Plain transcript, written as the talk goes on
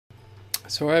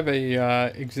So I have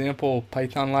a example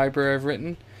Python library I've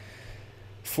written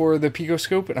for the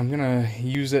PicoScope, and I'm gonna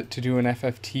use it to do an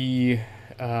FFT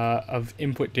of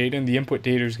input data, and the input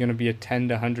data is gonna be a 10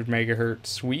 to 100 megahertz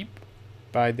sweep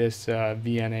by this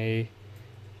VNA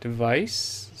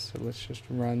device. So let's just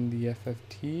run the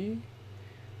FFT.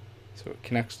 So it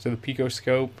connects to the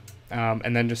PicoScope,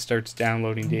 and then just starts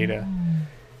downloading data.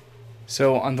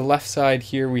 So on the left side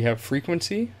here we have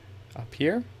frequency up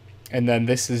here, and then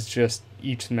this is just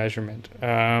each measurement.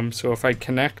 So if I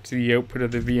connect the output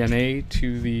of the VNA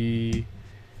to the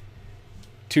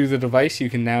device, you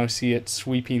can now see it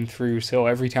sweeping through. So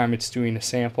every time it's doing a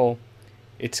sample,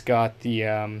 it's got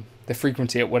the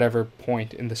frequency at whatever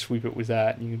point in the sweep it was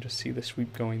at, and you can just see the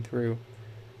sweep going through.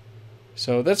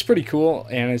 So that's pretty cool,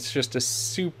 and it's just a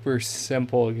super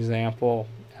simple example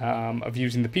of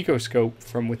using the PicoScope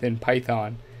from within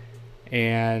Python.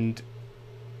 And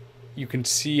you can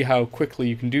see how quickly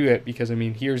you can do it, because I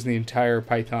mean, here's the entire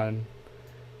Python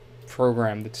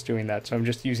program that's doing that. So I'm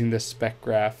just using this spec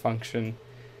graph function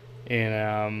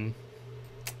in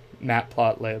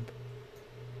matplotlib.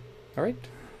 All right.